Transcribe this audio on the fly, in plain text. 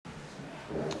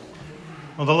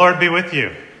Well, the Lord be with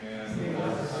you.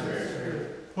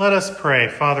 Let us pray.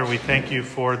 Father, we thank you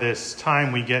for this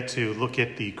time we get to look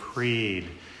at the creed,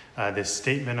 this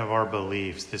statement of our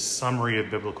beliefs, this summary of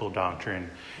biblical doctrine.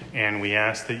 And we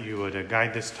ask that you would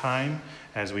guide this time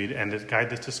as we guide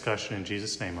this discussion in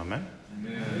Jesus' name. Amen.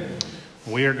 Amen.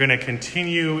 We are going to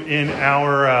continue in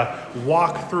our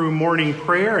walk through morning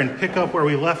prayer and pick up where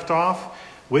we left off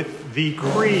with the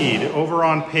creed over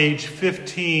on page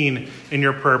 15 in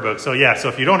your prayer book. So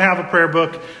if you don't have a prayer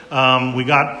book, we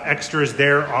got extras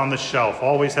there on the shelf.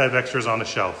 Always have extras on the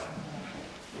shelf.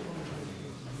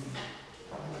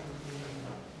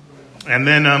 And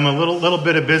then a little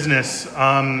bit of business.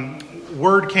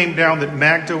 Word came down that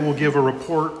Magda will give a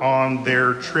report on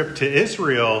their trip to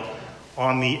Israel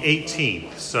on the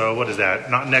 18th. So what is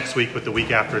that? Not next week, but the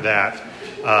week after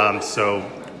that. So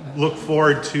look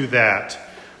forward to that.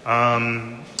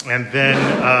 And then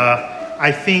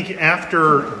I think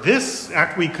after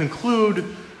we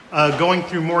conclude going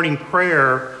through morning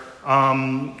prayer,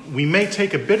 we may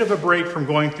take a bit of a break from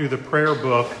going through the prayer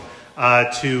book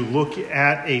to look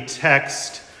at a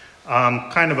text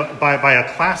by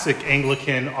a classic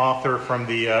Anglican author from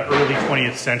the early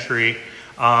 20th century.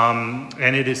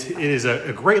 And it is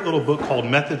a great little book called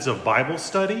Methods of Bible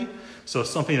Study. So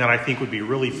something that I think would be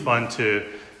really fun to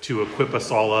equip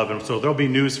us all of. And so there'll be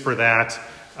news for that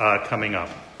coming up.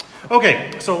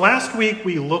 Okay, so last week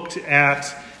we looked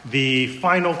at the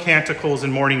final canticles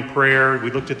in morning prayer. We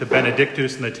looked at the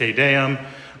Benedictus and the Te Deum.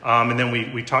 And then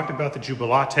we talked about the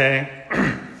Jubilate.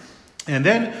 And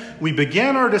then we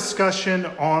began our discussion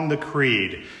on the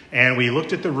creed. And we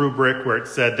looked at the rubric where it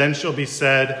said, "Then shall be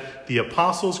said the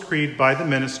Apostles' Creed by the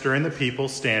minister and the people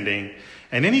standing.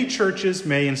 And any churches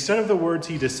may, instead of the words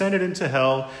he descended into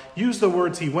hell, use the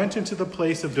words he went into the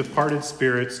place of departed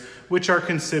spirits, which are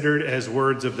considered as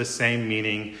words of the same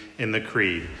meaning in the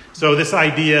creed." So this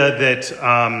idea that,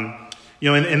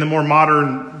 in the more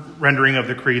modern rendering of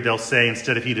the creed, they'll say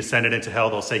instead of he descended into hell,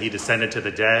 they'll say he descended to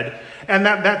the dead. And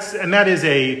that is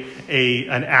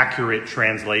an accurate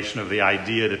translation of the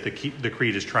idea that the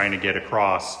creed is trying to get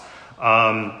across.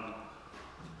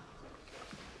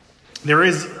 There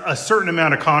is a certain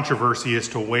amount of controversy as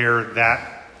to where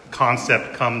that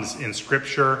concept comes in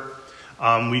Scripture.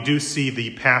 We do see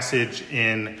the passage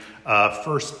in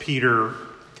 1 Peter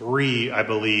 3, I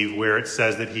believe, where it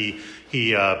says that he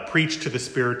preached to the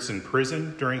spirits in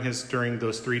prison during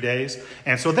those 3 days,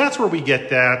 and so that's where we get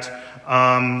that.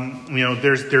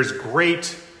 There's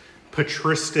great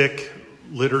patristic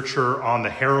literature on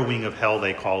the harrowing of hell,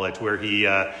 they call it, where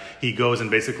he goes and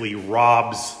basically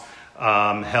robs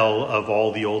hell of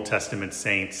all the Old Testament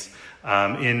saints.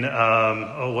 What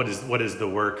is the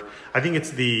work? I think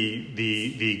it's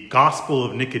the Gospel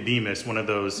of Nicodemus, one of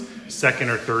those 2nd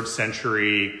or 3rd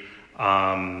century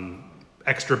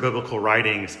extra biblical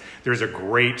writings. There's a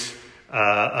great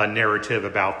narrative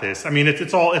about this. I mean,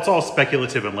 it's all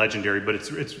speculative and legendary, but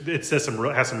it has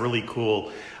some really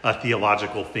cool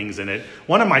theological things in it.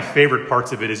 One of my favorite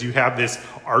parts of it is you have this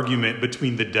argument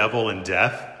between the devil and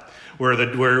death, where the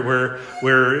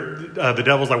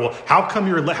devil's like, well, how come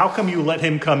you let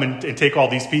him come and take all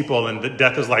these people? And the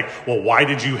death is like, well, why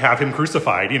did you have him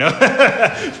crucified?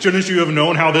 Shouldn't you have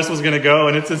known how this was going to go?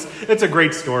 And it's a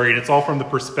great story, and it's all from the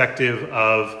perspective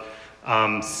of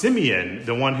Simeon,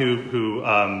 the one who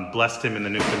blessed him in the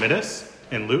Nunc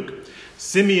in Luke.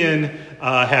 Simeon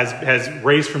has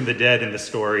raised from the dead in the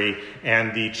story,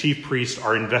 and the chief priests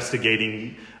are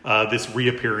investigating this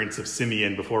reappearance of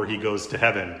Simeon before he goes to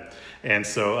heaven. And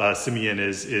so Simeon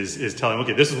is telling,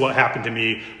 okay, this is what happened to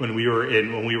me when we were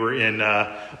in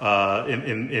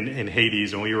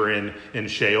Hades, when we were in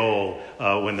Sheol,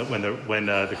 when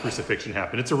the crucifixion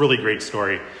happened. It's a really great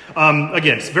story.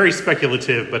 Again, it's very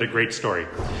speculative, but a great story.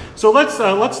 So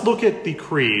let's look at the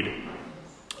creed.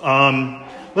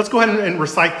 Let's go ahead and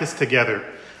recite this together.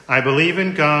 I believe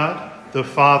in God, the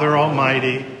Father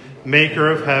Almighty, maker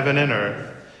of heaven and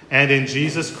earth, and in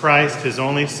Jesus Christ, his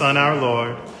only Son, our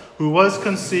Lord, who was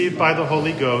conceived by the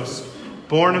Holy Ghost,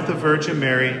 born of the Virgin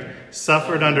Mary,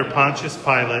 suffered under Pontius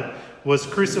Pilate, was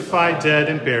crucified, dead,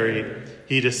 and buried.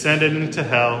 He descended into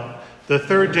hell. The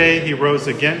 3rd day he rose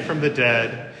again from the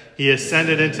dead. He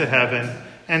ascended into heaven,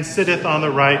 and sitteth on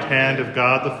the right hand of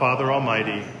God the Father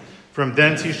Almighty. From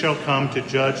thence he shall come to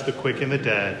judge the quick and the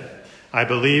dead. I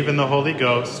believe in the Holy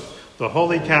Ghost, the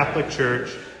Holy Catholic Church,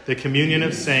 the communion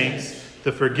of saints,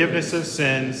 the forgiveness of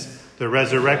sins, the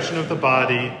resurrection of the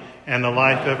body, and the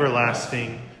life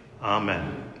everlasting.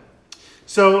 Amen.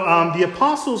 So the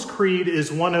Apostles' Creed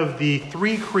is one of the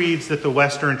 3 creeds that the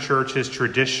Western Church has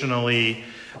traditionally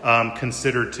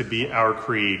considered to be our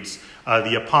creeds.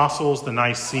 The Apostles, the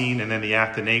Nicene, and then the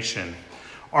Athanasian.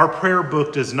 Our prayer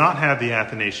book does not have the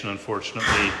Athanasian,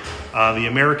 unfortunately. The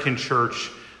American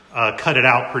Church cut it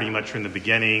out pretty much from the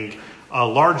beginning,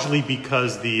 largely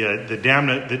because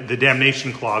the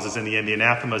damnation clauses in the end, the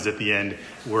anathemas at the end,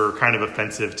 were kind of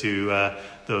offensive to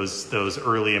those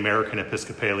early American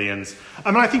Episcopalians.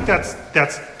 I mean, I think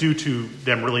that's due to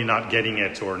them really not getting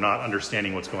it or not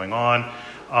understanding what's going on.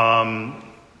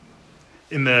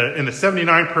 In the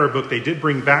 79 prayer book, they did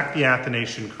bring back the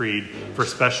Athanasian Creed for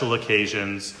special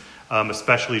occasions,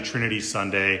 especially Trinity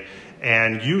Sunday.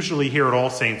 And usually here at All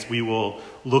Saints, we will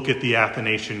look at the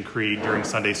Athanasian Creed during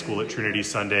Sunday school at Trinity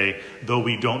Sunday, though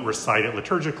we don't recite it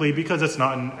liturgically because it's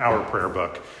not in our prayer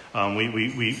book.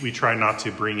 We try not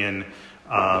to bring in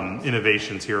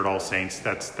innovations here at All Saints.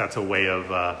 That's a way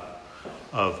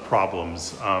of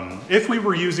problems. If we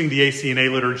were using the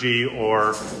ACNA liturgy,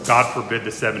 or God forbid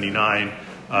the 79,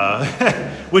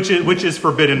 which is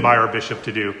forbidden by our bishop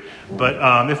to do,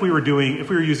 but if we were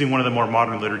using one of the more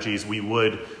modern liturgies, we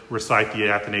would recite the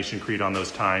Athanasian Creed on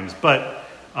those times. But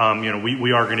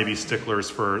we are going to be sticklers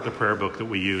for the prayer book that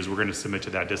we use. We're going to submit to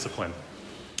that discipline.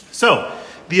 So,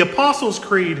 the Apostles'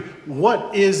 Creed.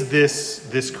 What is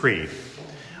this creed?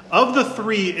 Of the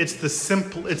three, it's the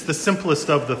simplest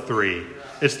of the three.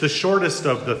 It's the shortest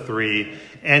of the three,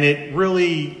 and it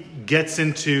really gets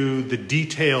into the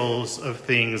details of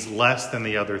things less than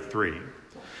the other three.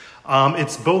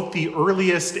 It's both the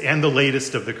earliest and the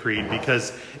latest of the creed,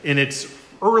 because in its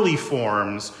early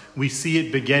forms, we see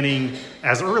it beginning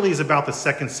as early as about the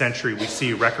 2nd century. We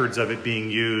see records of it being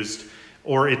used,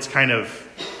 or its kind of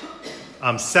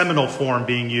seminal form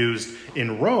being used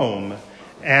in Rome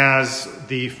as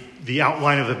the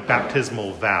outline of the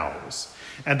baptismal vows.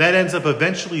 And that ends up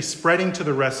eventually spreading to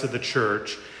the rest of the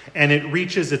church, and it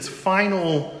reaches its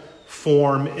final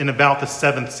form in about the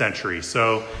 7th century.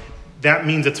 So that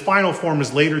means its final form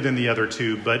is later than the other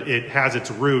two, but it has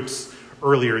its roots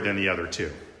earlier than the other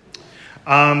two.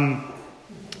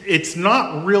 It's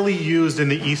not really used in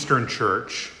the Eastern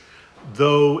Church,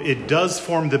 though it does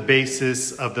form the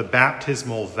basis of the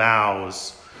baptismal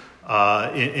vows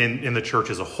in the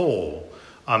church as a whole.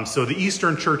 So the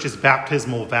Eastern Church's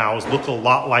baptismal vows look a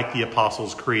lot like the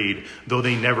Apostles' Creed, though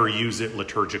they never use it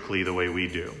liturgically the way we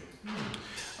do.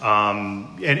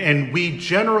 And we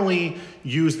generally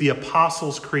use the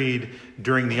Apostles' Creed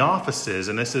during the offices,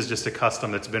 and this is just a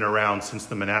custom that's been around since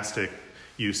the monastic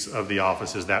use of the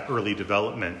offices, that early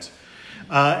development.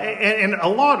 And a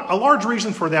large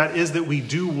reason for that is that we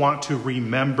do want to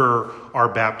remember our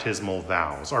baptismal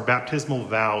vows. Our baptismal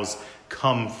vows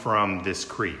come from this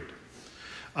creed.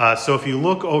 So if you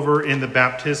look over in the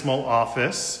baptismal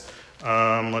office,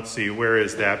 let's see, where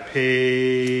is that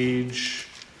page?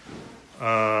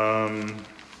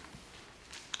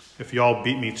 If y'all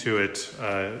beat me to it,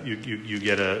 you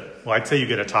get I'd say you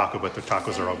get a taco, but the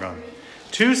tacos are all gone.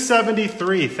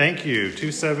 273, thank you,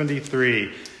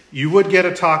 273. You would get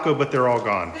a taco, but they're all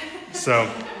gone. So,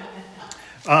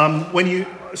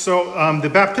 the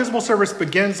baptismal service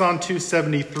begins on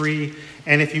 273,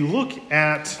 and if you look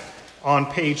on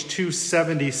page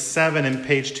 277 and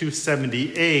page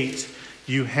 278,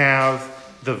 you have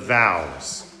the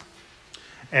vows.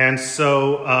 And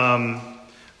so, bottom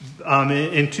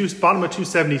of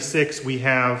 276, we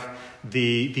have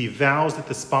the vows that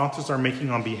the sponsors are making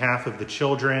on behalf of the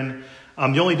children.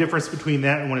 The only difference between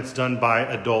that and when it's done by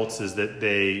adults is that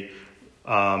it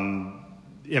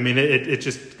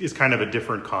just is kind of a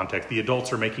different context. The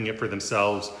adults are making it for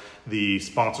themselves. The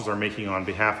sponsors are making on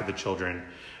behalf of the children.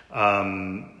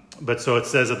 But so it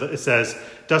says,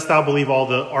 dost thou believe all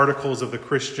the articles of the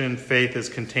Christian faith as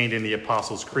contained in the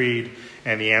Apostles' Creed?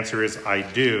 And the answer is, I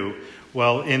do.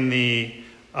 Well, in the,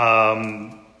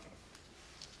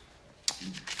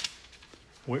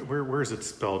 where is it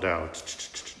spelled out?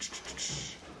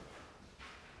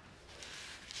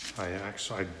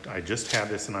 I just had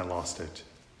this and I lost it.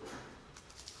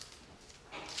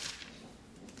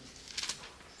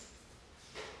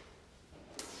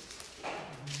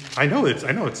 I know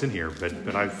it's in here, but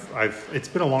it's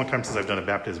been a long time since I've done a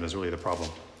baptism is really the problem.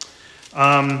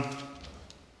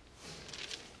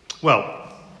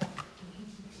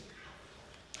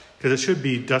 Because it should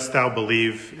be, dost thou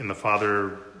believe in the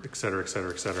Father, etc.,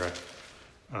 etc., etc.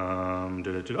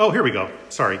 Oh, here we go.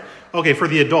 Sorry. Okay, for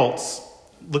the adults,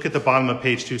 look at the bottom of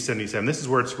page 277. This is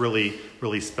where it's really,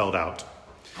 really spelled out.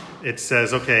 It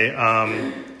says, okay,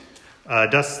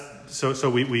 So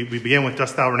we begin with,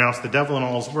 dost thou renounce the devil and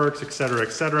all his works, etc.,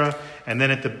 etc. And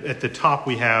then at the top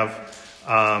we have,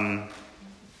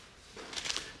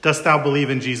 dost thou believe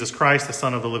in Jesus Christ, the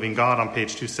Son of the living God, on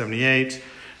page 278.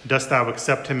 Dost thou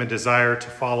accept him and desire to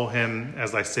follow him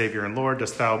as thy Savior and Lord?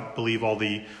 Dost thou believe all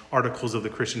the articles of the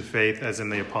Christian faith as in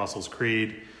the Apostles'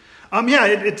 Creed? I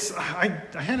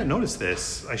hadn't noticed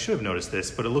this. I should have noticed this,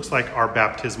 but it looks like our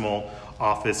baptismal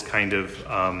office kind of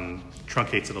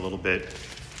truncates it a little bit,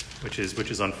 which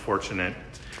is unfortunate.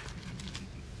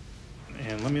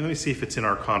 And let me see if it's in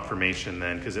our confirmation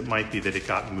then, because it might be that it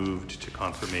got moved to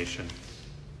confirmation.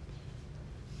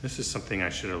 This is something I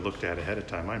should have looked at ahead of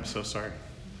time. I'm so sorry.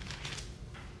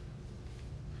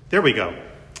 There we go.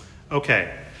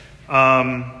 Okay.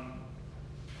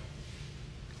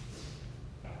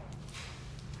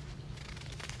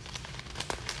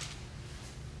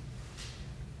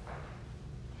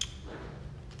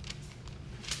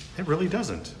 It really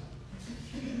doesn't.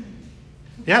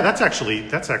 Yeah, that's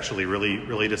actually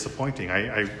really disappointing.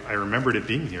 I remembered it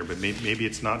being here, but maybe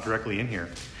it's not directly in here.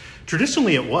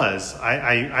 Traditionally, it was.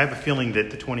 I have a feeling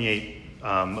that the 28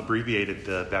 abbreviated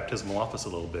the baptismal office a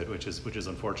little bit, which is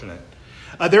unfortunate.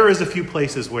 There is a few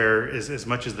places where, as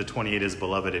much as the 28 is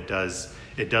beloved, it does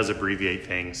abbreviate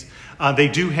things. They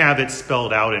do have it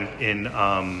spelled out in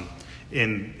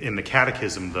the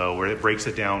catechism, though, where it breaks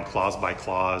it down clause by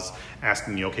clause,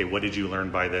 asking you, okay, what did you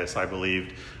learn by this? I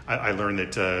learned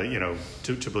that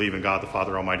to believe in God the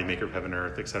Father Almighty, Maker of heaven and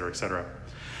earth, etc., etc.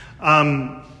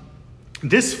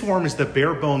 This forms the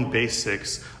bare bone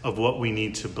basics of what we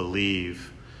need to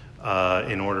believe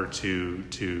in order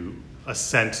to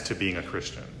assent to being a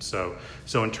Christian. So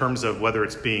in terms of whether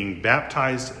it's being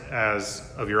baptized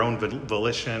as of your own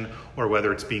volition, or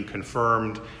whether it's being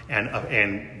confirmed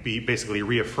and be basically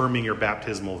reaffirming your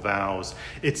baptismal vows,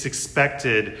 it's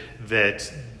expected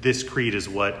that this creed is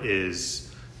what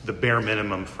is the bare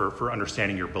minimum for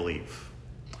understanding your belief.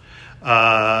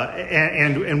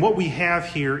 And what we have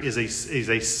here is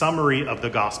a summary of the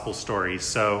gospel story.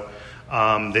 So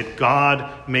that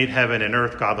God made heaven and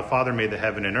earth, God the Father made the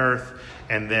heaven and earth,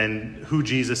 and then who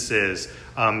Jesus is.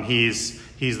 He's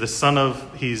the son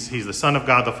of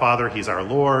God the Father. He's our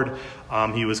Lord.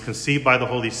 He was conceived by the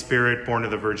Holy Spirit, born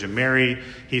of the Virgin Mary.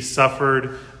 He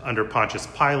suffered under Pontius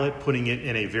Pilate, putting it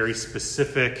in a very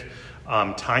specific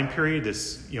time period.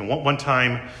 One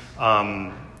time,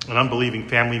 an unbelieving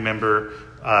family member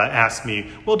asked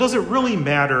me, well, does it really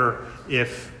matter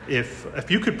if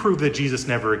you could prove that Jesus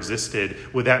never existed,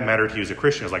 would that matter if he was a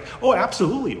Christian? I was like, oh,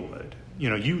 absolutely it would.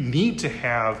 You need to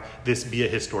have this be a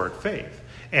historic faith.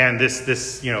 And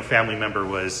this family member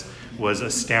was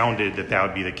astounded that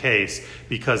would be the case,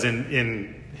 because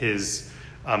in his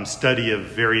study of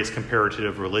various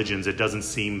comparative religions, it doesn't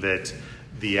seem that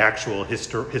the actual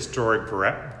historic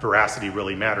veracity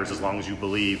really matters, as long as you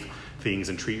believe things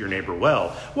and treat your neighbor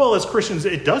well. Well, as Christians,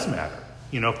 it does matter.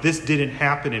 If this didn't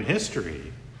happen in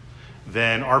history,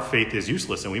 then our faith is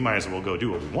useless and we might as well go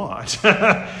do what we want.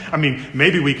 I mean,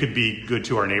 maybe we could be good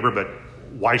to our neighbor, but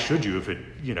why should you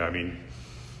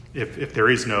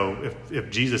if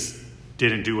Jesus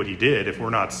didn't do what he did, if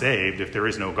we're not saved, if there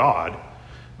is no God,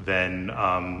 then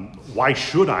why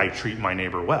should I treat my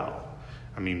neighbor well?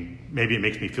 I mean, maybe it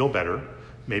makes me feel better,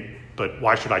 but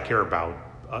why should I care about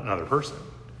another person?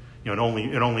 It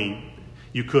only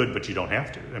you could, but you don't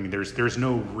have to. I mean, there's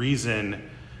no reason,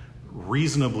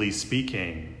 reasonably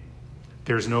speaking,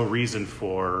 there's no reason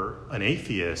for an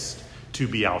atheist to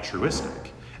be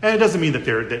altruistic. And it doesn't mean that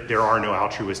there are no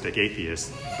altruistic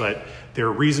atheists, but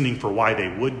their reasoning for why they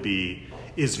would be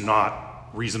is not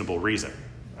reasonable reason.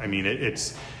 I mean,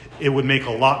 it would make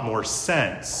a lot more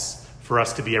sense for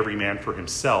us to be every man for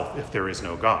himself if there is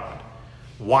no God.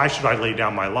 Why should I lay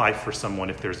down my life for someone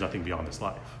if there's nothing beyond this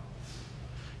life?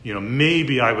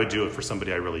 Maybe I would do it for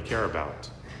somebody I really care about,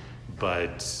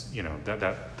 but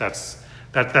that's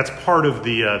part of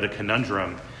the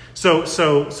conundrum. So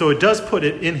it does put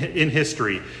it in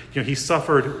history. He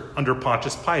suffered under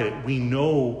Pontius Pilate. We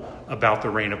know about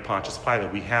the reign of Pontius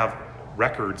Pilate. We have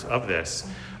records of this.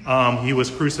 He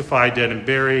was crucified, dead, and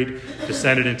buried,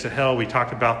 descended into hell. We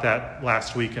talked about that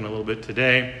last week and a little bit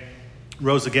today.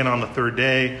 Rose again on the third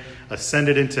day,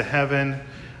 ascended into heaven,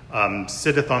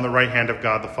 sitteth on the right hand of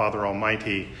God the Father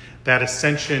Almighty. That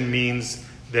ascension means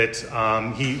that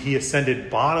he ascended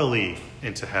bodily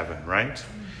into heaven, right?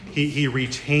 He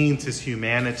retains his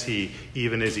humanity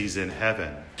even as he's in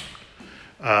heaven.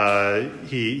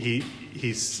 He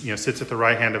sits at the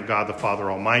right hand of God the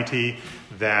Father Almighty.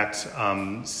 That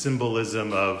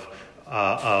symbolism of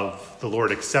the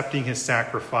Lord accepting his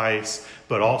sacrifice,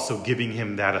 but also giving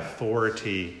him that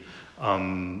authority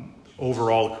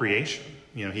over all creation.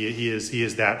 He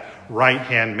is that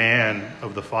right-hand man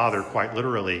of the Father, quite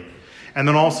literally. And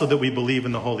then also that we believe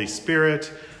in the Holy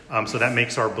Spirit, So that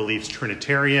makes our beliefs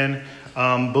Trinitarian.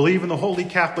 Believe in the Holy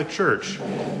Catholic Church.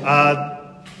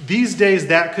 These days,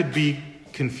 that could be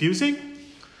confusing.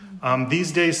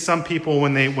 These days, some people,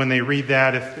 when they read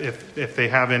that, if they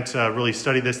haven't really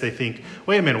studied this, they think,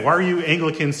 "Wait a minute, why are you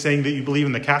Anglicans saying that you believe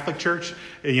in the Catholic Church?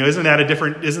 Isn't that a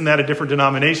different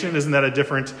denomination? Isn't that a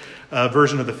different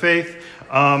version of the faith?"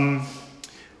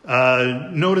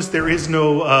 Notice there is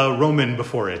no Roman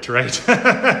before it, right?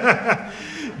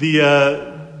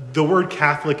 The word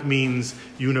Catholic means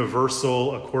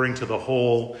universal, according to the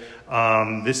whole.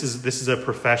 This is a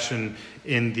profession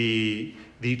in the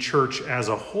church as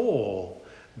a whole,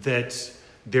 that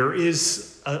there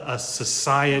is a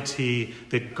society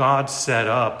that God set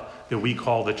up that we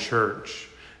call the church.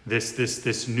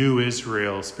 This new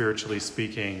Israel, spiritually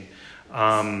speaking,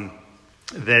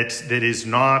 that is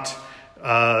not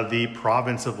the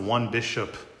province of one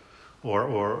bishop or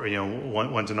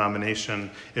one denomination.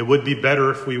 It would be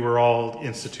better if we were all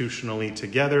institutionally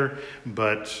together,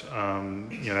 but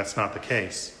that's not the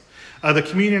case. The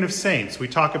communion of saints, we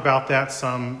talk about that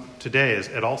some today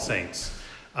at All Saints.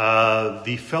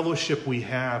 The fellowship we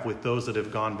have with those that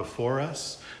have gone before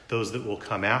us, those that will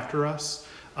come after us.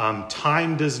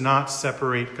 Time does not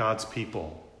separate God's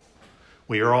people.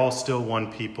 We are all still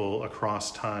one people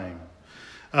across time.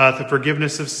 The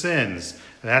forgiveness of sins.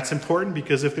 That's important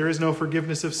because if there is no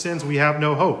forgiveness of sins, we have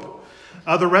no hope.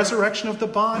 The resurrection of the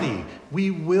body. We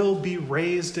will be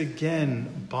raised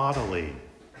again bodily.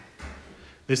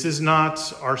 This is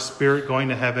not our spirit going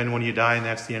to heaven when you die and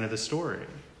that's the end of the story.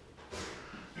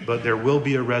 But there will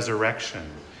be a resurrection,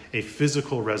 a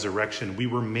physical resurrection. We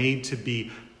were made to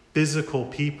be physical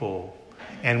people,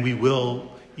 and we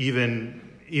will, even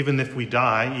if we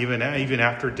die, even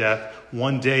after death,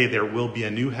 one day there will be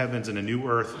a new heavens and a new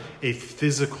earth, a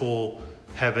physical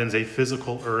heavens, a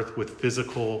physical earth with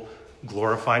physical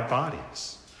glorified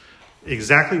bodies.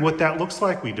 Exactly what that looks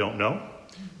like, we don't know.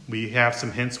 We have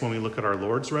some hints when we look at our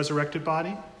Lord's resurrected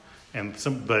body. And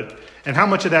how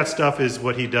much of that stuff is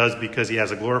what he does because he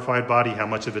has a glorified body? How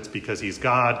much of it's because he's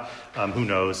God? Who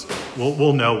knows?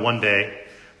 We'll know one day.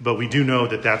 But we do know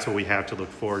that that's what we have to look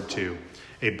forward to.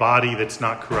 A body that's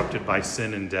not corrupted by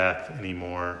sin and death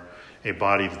anymore. A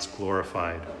body that's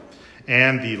glorified.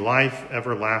 And the life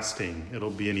everlasting. It'll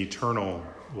be an eternal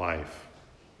life.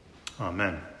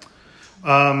 Amen.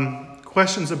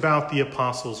 Questions about the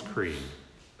Apostles' Creed?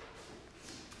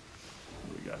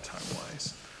 We got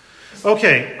time-wise.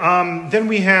 Okay, then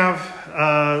we have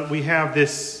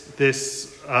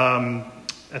this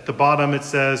at the bottom it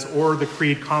says, or the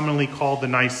creed commonly called the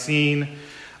Nicene.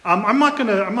 I'm not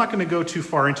gonna go too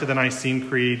far into the Nicene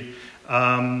Creed.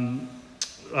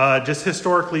 Just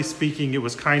historically speaking, it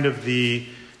was kind of the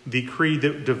creed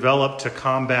that developed to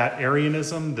combat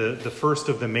Arianism, the first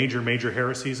of the major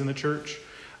heresies in the church,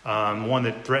 one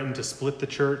that threatened to split the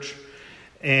church.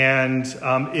 And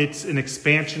it's an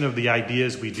expansion of the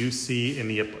ideas we do see in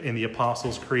the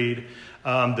Apostles' Creed.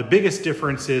 The biggest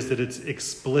difference is that it's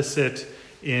explicit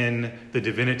in the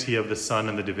divinity of the Son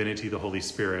and the divinity of the Holy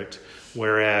Spirit,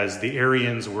 whereas the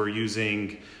Arians were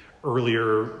using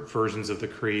earlier versions of the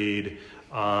Creed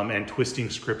and twisting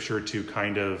Scripture to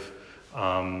kind of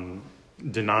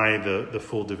deny the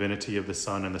full divinity of the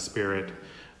Son and the Spirit.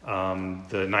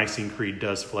 The Nicene Creed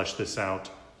does flesh this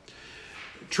out.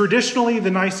 Traditionally,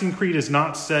 the Nicene Creed is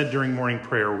not said during morning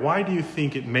prayer. Why do you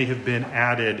think it may have been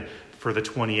added for the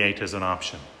 28 as an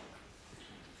option?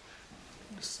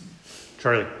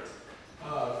 Charlie?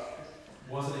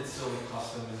 Wasn't it still a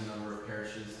custom in a number of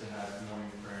parishes to have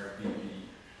morning prayer be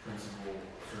the principal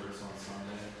service on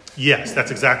Sunday? Yes,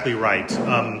 that's exactly right.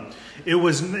 It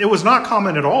was not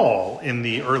common at all in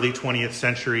the early 20th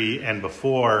century and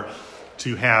before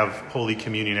to have Holy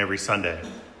Communion every Sunday.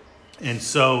 And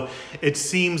so it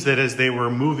seems that as they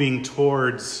were moving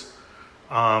towards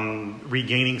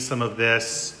regaining some of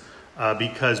this,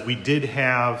 because we did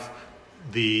have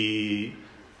the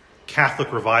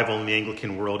Catholic revival in the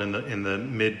Anglican world in the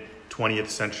mid 20th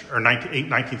century or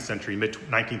 19th century, mid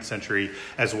 19th century,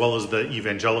 as well as the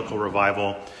evangelical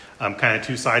revival, kind of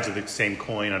two sides of the same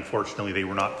coin. Unfortunately, they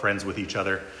were not friends with each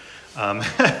other.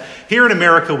 Here in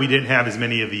America, we didn't have as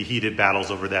many of the heated battles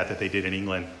over that they did in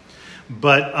England.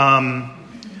 But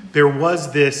there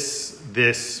was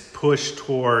this push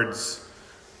towards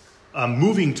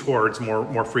moving towards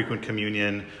more frequent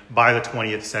communion by the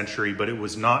 20th century, but it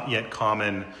was not yet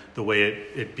common the way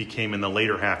it became in the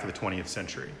later half of the 20th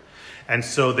century. And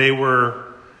so they were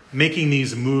making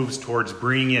these moves towards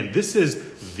bringing in, this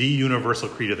is the universal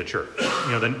creed of the church.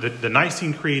 the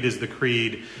Nicene Creed is the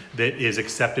creed that is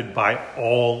accepted by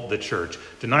all the church.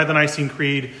 Deny the Nicene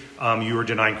Creed, you are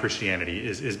denying Christianity,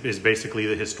 is basically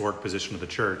the historic position of the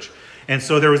church. And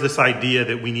so there was this idea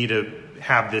that we need to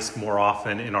have this more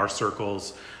often in our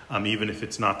circles, even if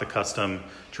it's not the custom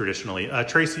traditionally.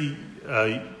 Tracy?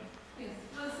 Yes.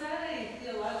 Was that a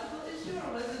theological issue,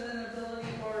 or was it an ability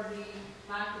or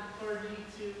the lack of clergy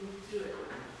to do it?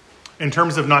 In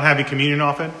terms of not having communion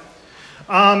often?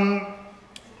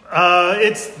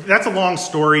 That's a long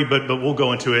story, but we'll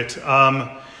go into it.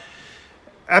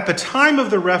 At the time of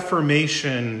the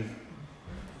Reformation,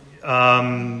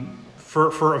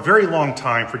 for a very long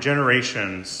time, for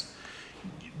generations,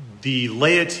 the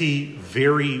laity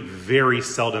very, very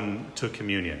seldom took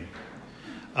communion.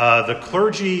 The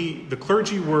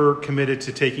clergy were committed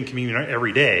to taking communion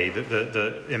every day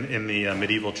in the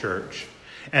medieval church.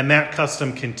 And that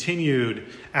custom continued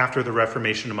after the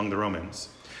Reformation among the Romans.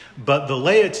 But the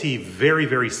laity very,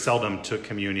 very seldom took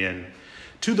communion,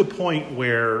 to the point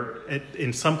where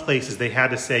in some places they had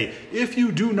to say, if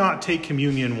you do not take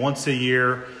communion once a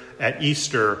year at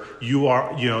Easter,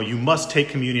 you must take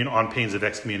communion on pains of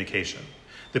excommunication.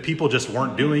 The people just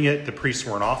weren't doing it. The priests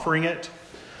weren't offering it.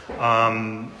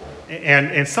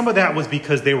 And some of that was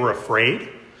because they were afraid.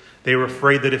 They were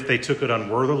afraid that if they took it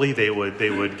unworthily, they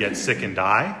would get sick and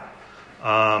die.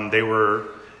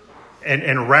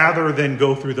 And rather than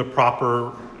go through the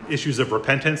proper issues of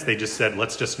repentance, they just said,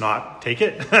 let's just not take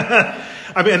it.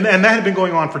 And that had been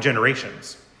going on for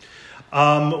generations.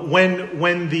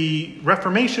 When the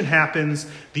Reformation happens,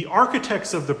 the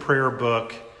architects of the prayer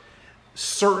book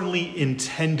certainly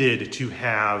intended to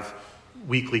have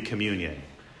weekly communion,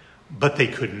 but they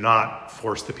could not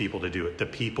force the people to do it. The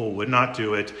people would not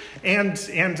do it, and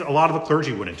a lot of the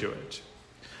clergy wouldn't do it.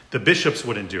 The bishops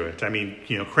wouldn't do it. I mean,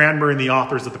 Cranmer and the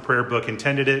authors of the prayer book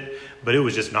intended it, but it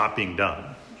was just not being done.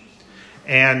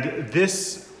 And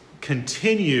this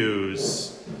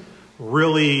continues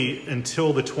really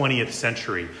until the 20th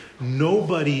century.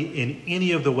 Nobody in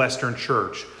any of the Western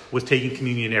church was taking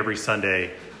communion every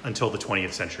Sunday until the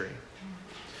 20th century.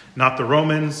 Not the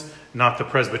Romans, not the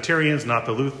Presbyterians, not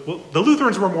the Lutherans. Well, the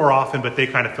Lutherans were more often, but they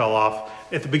kind of fell off.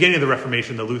 At the beginning of the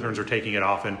Reformation, the Lutherans were taking it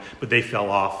often, but they fell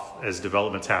off as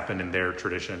developments happened in their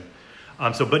tradition.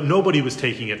 But nobody was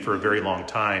taking it for a very long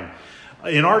time.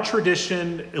 In our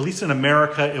tradition, at least in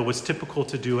America, it was typical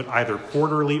to do it either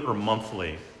quarterly or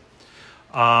monthly.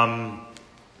 By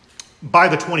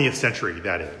the 20th century,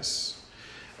 that is.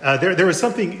 There's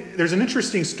an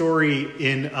interesting story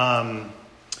in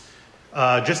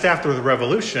just after the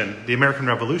Revolution, the American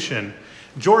Revolution.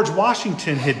 George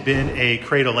Washington had been a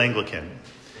cradle Anglican.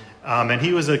 And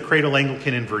he was a cradle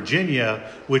Anglican in Virginia,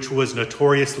 which was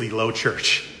notoriously low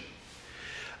church.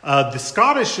 The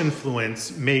Scottish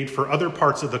influence made for other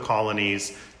parts of the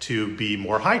colonies to be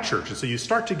more high church. And so you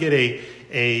start to get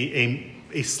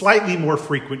a slightly more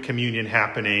frequent communion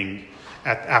happening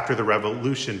after the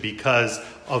Revolution because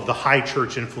of the high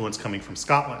church influence coming from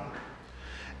Scotland.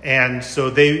 And so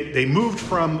they moved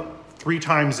from 3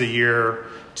 times a year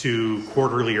to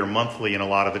quarterly or monthly in a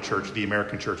lot of the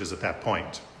American churches at that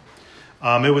point.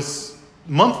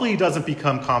 Monthly doesn't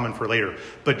become common for later,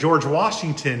 but George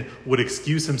Washington would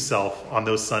excuse himself on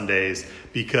those Sundays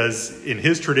because in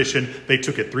his tradition, they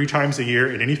took it 3 times a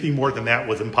year, and anything more than that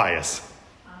was impious.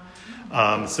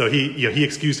 So he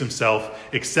excused himself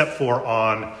except for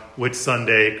on Whit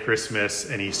Sunday, Christmas,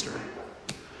 and Easter.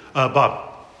 Bob?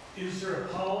 Is there a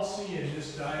policy in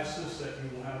this diocese that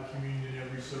you will have communion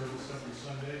every service every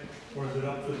Sunday, or is it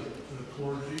up to the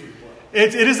clergy?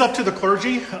 It is up to the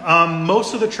clergy.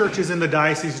 Most of the churches in the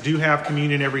diocese do have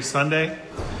communion every Sunday.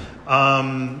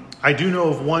 I do know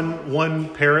of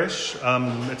one parish.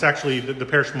 It's actually the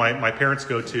parish my parents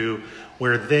go to,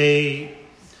 where they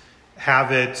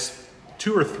have it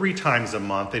 2 or 3 times a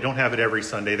month. They don't have it every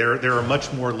Sunday. They're a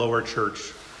much more lower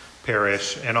church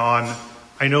parish, and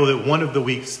I know that one of the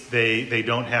weeks they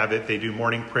don't have it. They do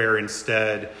morning prayer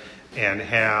instead, and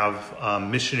have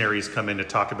missionaries come in to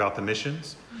talk about the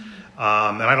missions.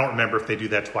 And I don't remember if they do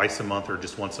that twice a month or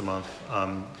just once a month.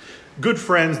 Good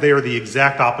friends, they are the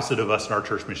exact opposite of us in our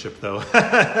churchmanship, though.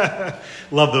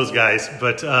 Love those guys.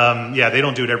 But they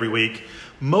don't do it every week.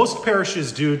 Most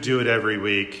parishes do it every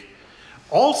week.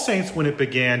 All Saints, when it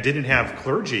began, didn't have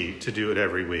clergy to do it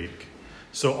every week.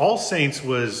 So All Saints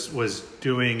was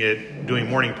doing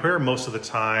morning prayer most of the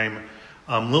time.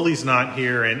 Lily's not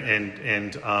here,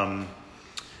 and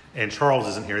Charles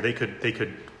isn't here. They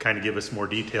could kind of give us more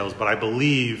details, but I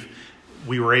believe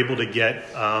we were able to get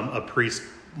a priest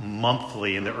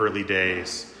monthly in the early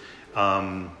days.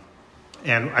 And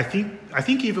I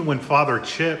think even when Father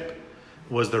Chip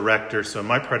was the rector. So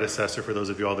my predecessor, for those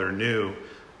of you all that are new,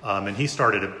 and he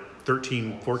started it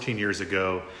 13, 14 years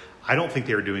ago. I don't think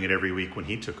they were doing it every week when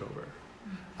he took over.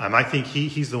 I think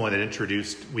he's the one that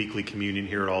introduced weekly communion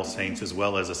here at All Saints, as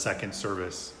well as a second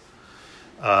service.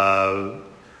 I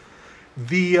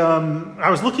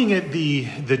was looking at the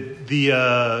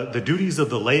duties of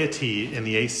the laity in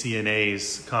the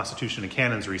ACNA's Constitution and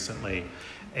Canons recently,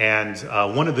 and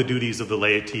one of the duties of the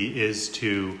laity is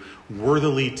to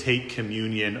worthily take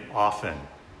communion often.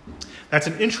 That's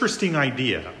an interesting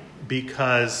idea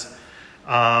because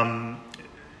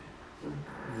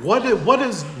what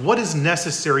is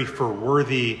necessary for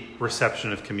worthy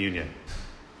reception of communion?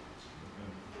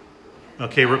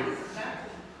 Okay,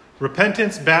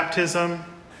 repentance, baptism,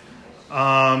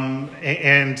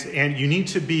 and you need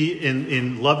to be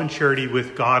in love and charity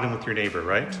with God and with your neighbor,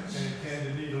 right? And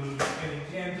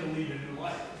intend to lead a new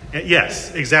life.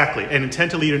 Yes, exactly, and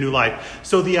intend to lead a new life.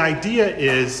 So the idea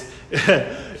is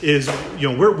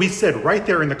we said right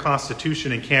there in the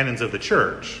Constitution and Canons of the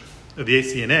Church, of the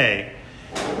ACNA,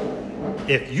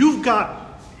 if you've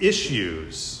got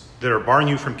issues that are barring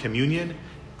you from communion,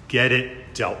 get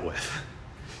it dealt with.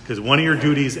 Because one of your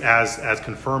duties as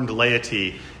confirmed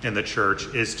laity in the church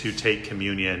is to take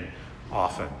communion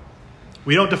often.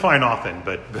 We don't define often,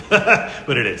 but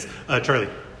it is. Charlie.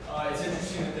 It's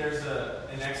interesting that there's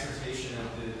an exhortation of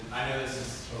the. I know this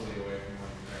is totally away from what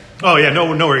you're saying. Oh yeah,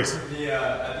 no worries. At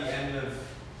the end of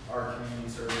our communion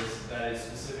service, that is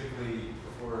specifically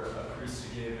for a priest to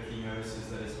give if he notices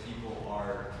that his people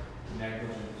are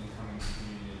negligent in coming to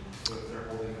communion, so if they're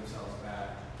holding themselves back.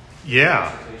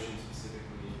 Yeah. Exhortation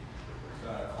specifically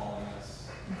calling us.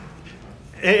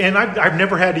 And I've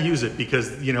never had to use it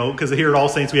because here at All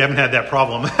Saints we haven't had that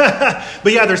problem.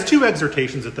 But yeah, there's two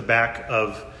exhortations at the back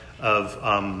of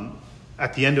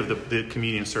at the end of the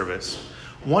communion service.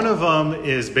 One of them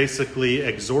is basically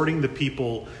exhorting the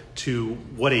people to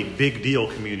what a big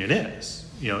deal communion is.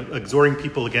 Exhorting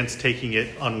people against taking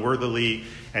it unworthily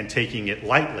and taking it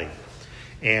lightly.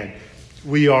 And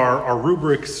our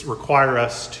rubrics require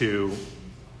us to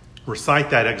recite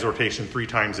that exhortation 3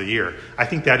 times a year. I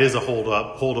think that is a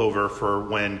holdover for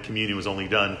when communion was only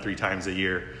done 3 times a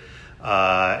year.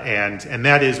 And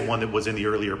that is one that was in the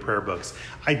earlier prayer books.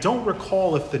 I don't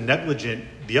recall if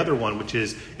the other one, which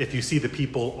is if you see the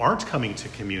people aren't coming to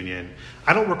communion,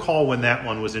 I don't recall when that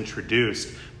one was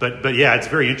introduced. But yeah, it's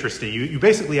very interesting. You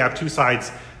basically have two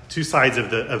sides of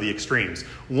the extremes.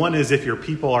 One is if your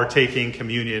people are taking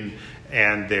communion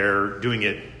and they're doing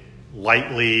it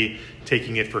lightly,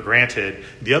 taking it for granted.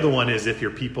 The other one is if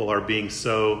your people are being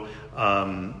so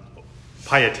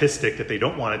pietistic that they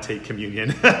don't want to take communion,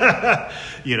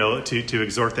 to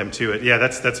exhort them to it. Yeah,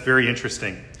 that's very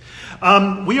interesting.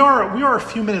 We are a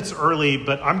few minutes early,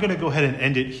 but I'm going to go ahead and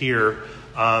end it here.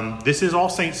 This is All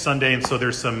Saints Sunday, and so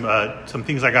there's some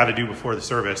things I got to do before the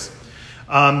service.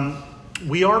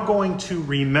 We are going to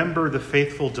remember the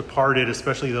faithful departed,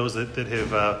 especially those that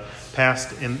have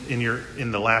passed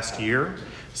in the last year.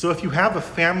 So if you have a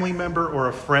family member or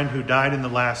a friend who died in the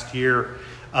last year,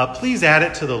 please add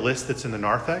it to the list that's in the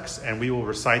narthex, and we will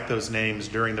recite those names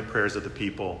during the prayers of the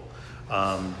people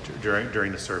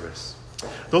during the service.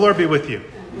 The Lord be with you.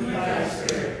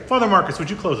 Father Marcus, would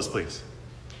you close us, please?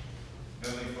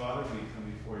 Heavenly Father, we come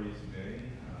before you today,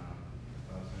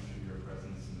 essentially your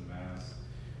presence in the Mass.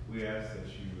 We ask that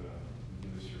you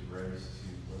give us your grace to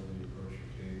worthily approach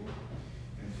your table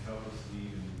and to help us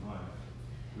lead in life.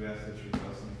 We ask that your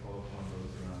blessing fall upon those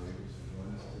who are not able to join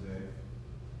us today,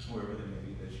 wherever they may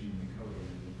be, that you may cover them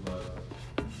in the blood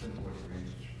and send forth your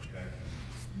angels to protect them.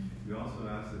 We also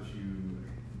ask that you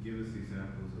give us the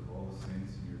examples of all the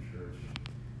saints in your church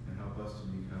and help us to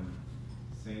become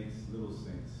saints, little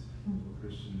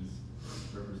Christians,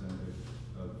 representative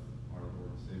of our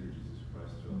Lord and Savior Jesus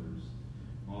Christ to others.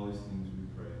 All these things we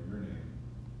pray in your name.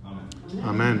 Amen.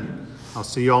 Amen. I'll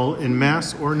see you all in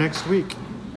Mass or next week.